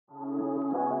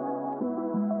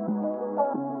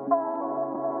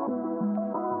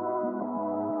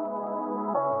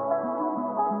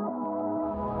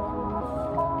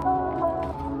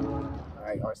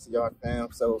RCR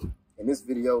Fam. So in this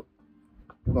video,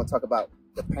 we're going to talk about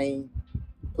the pain,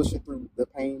 pushing through the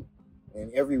pain.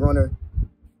 And every runner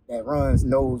that runs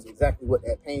knows exactly what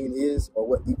that pain is or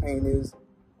what the pain is.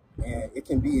 And it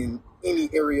can be in any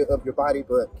area of your body,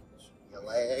 but Your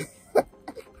leg, your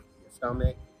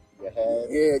stomach, your head,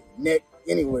 head, neck,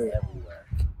 anywhere. everywhere.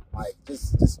 Like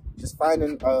just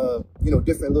finding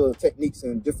different little techniques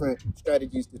and different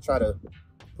strategies to try to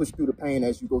push through the pain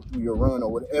as you go through your run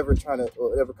or whatever kind of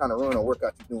run or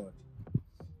workout you're doing.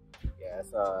 Yeah,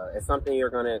 it's something you're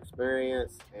going to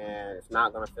experience, and it's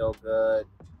not going to feel good,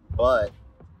 but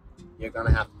you're going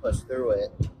to have to push through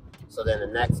it. So then the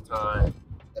next time,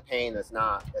 the pain is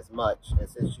not as much, and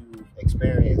since you've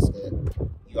experienced it,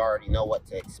 you already know what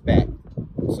to expect.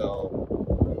 So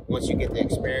once you get the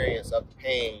experience of the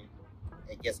pain,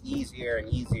 it gets easier and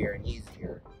easier and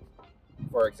easier.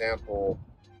 For example,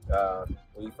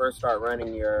 when you first start running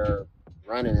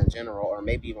in general, or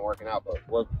maybe even working out, but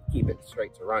we'll keep it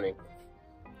straight to running,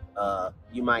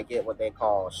 you might get what they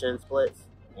call shin splits,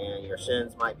 and your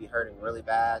shins might be hurting really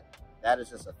bad. That is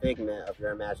just a figment of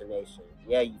your imagination.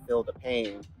 Yeah, you feel the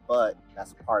pain, but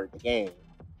that's part of the game.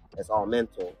 It's all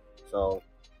mental. So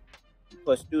you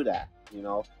push through that. You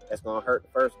know, it's going to hurt the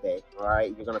first day, all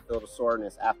right? You're going to feel the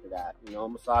soreness after that. You know,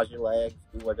 massage your legs,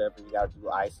 do whatever you got to do,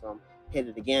 ice them, hit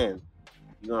it again.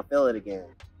 You're going to feel it again.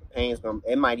 The pain's going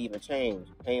to, it might even change.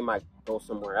 The pain might go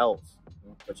somewhere else,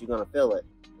 but you're going to feel it.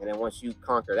 And then once you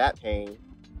conquer that pain,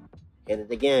 hit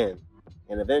it again.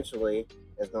 And eventually,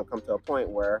 it's going to come to a point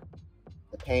where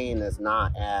the pain is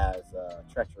not as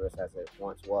treacherous as it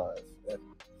once was.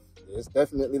 There's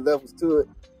definitely levels to it.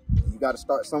 You got to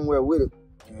start somewhere with it.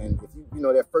 And if you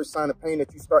know that first sign of pain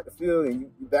that you start to feel and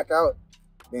you back out,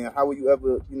 then how will you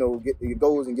ever, get to your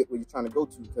goals and get where you're trying to go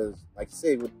to? Because like you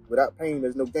said, without pain,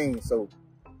 there's no gain. So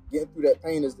getting through that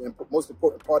pain is the most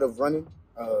important part of running,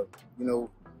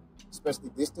 especially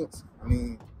distance. I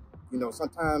mean,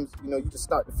 sometimes, you just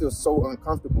start to feel so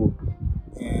uncomfortable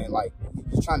and like you're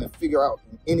just trying to figure out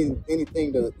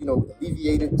anything to,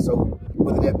 alleviate it. So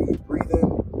whether that be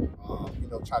breathing,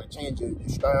 try to change your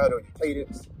stride or your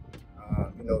cadence,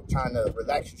 trying to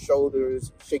relax your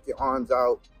shoulders, shake your arms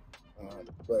out.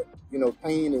 But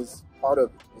pain is part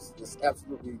of it. It's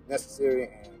absolutely necessary,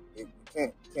 and you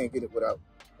can't get it without.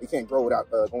 You can't grow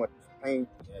without going through some pain.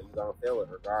 Yeah, you're gonna feel it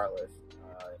regardless.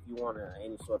 If you want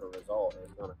any sort of result,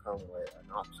 it's gonna come with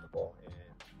an obstacle, and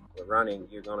with running,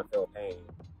 you're gonna feel pain.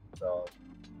 So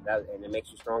and it makes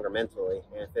you stronger mentally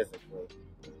and physically.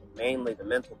 Mainly, the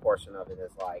mental portion of it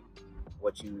is like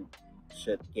what you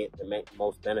should get the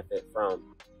most benefit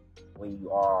from when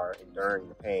you are enduring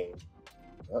the pain.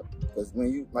 Because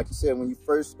like you said, when you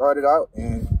first started out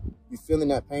and you're feeling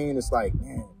that pain, it's like,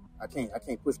 man, I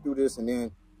can't push through this. And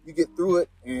then you get through it,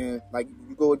 and like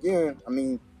you go again. I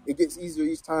mean, it gets easier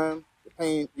each time. The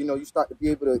pain, you start to be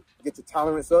able to get your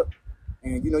tolerance up.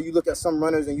 And you look at some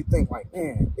runners and you think like,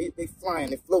 man, they flying,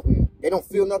 they floating, they don't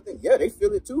feel nothing. Yeah, they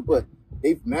feel it too, but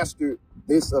they've mastered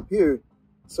this up here,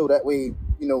 so that way,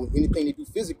 anything they do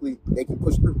physically, they can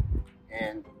push through.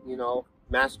 And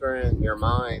mastering your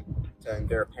mind to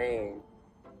endure pain,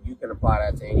 you can apply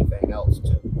that to anything else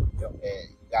too. And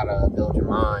you gotta build your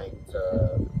mind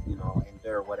to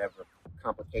endure whatever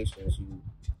complications you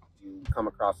come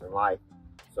across in life.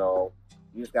 So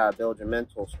you just gotta build your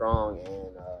mental strong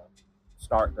and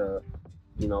start the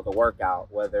workout,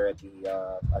 whether it be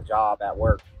a job at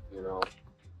work.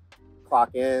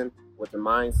 Clock in with the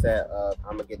mindset of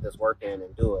I'm gonna get this work in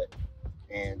and do it,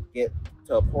 and get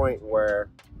to a point where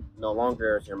no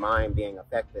longer is your mind being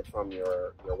affected from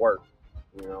your work,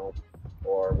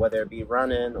 or whether it be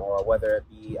running or whether it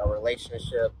be a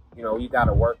relationship. You got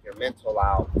to work your mental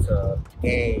out to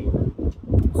gain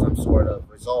some sort of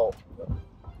result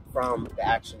from the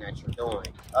action that you're doing.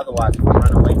 Otherwise, if you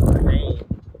run away from the pain,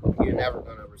 you're never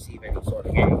going to receive any sort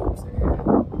of gains,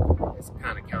 and it's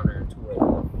kind of counterintuitive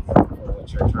for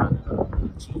what you're trying to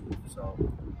achieve. So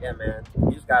yeah, man,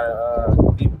 you just gotta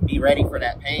be ready for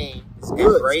that pain. It's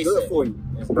good. Embrace it's good it. for you.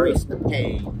 Embrace the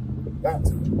pain. Got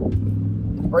to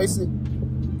embrace it,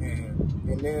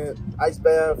 and then ice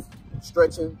bath,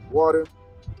 stretching, water,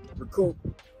 recoup,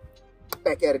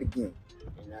 back at it again.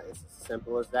 And it's as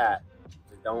simple as that.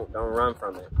 Just don't run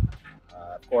from it.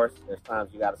 Of course, there's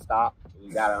times you gotta stop.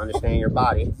 You gotta understand your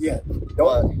body. Yeah,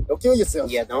 don't kill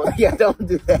yourself. Yeah, don't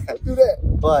do that. Don't do that.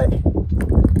 But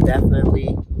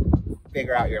definitely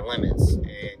figure out your limits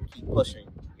and keep pushing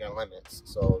your limits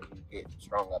so you get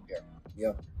strong up here.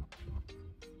 Yeah.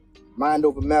 Mind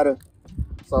over matter.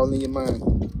 It's all in your mind.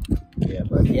 Yeah,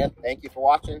 but yeah, thank you for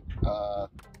watching.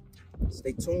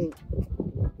 Stay tuned.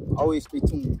 Always stay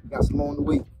tuned. We got some more on the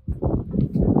way.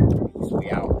 Peace.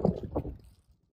 We out.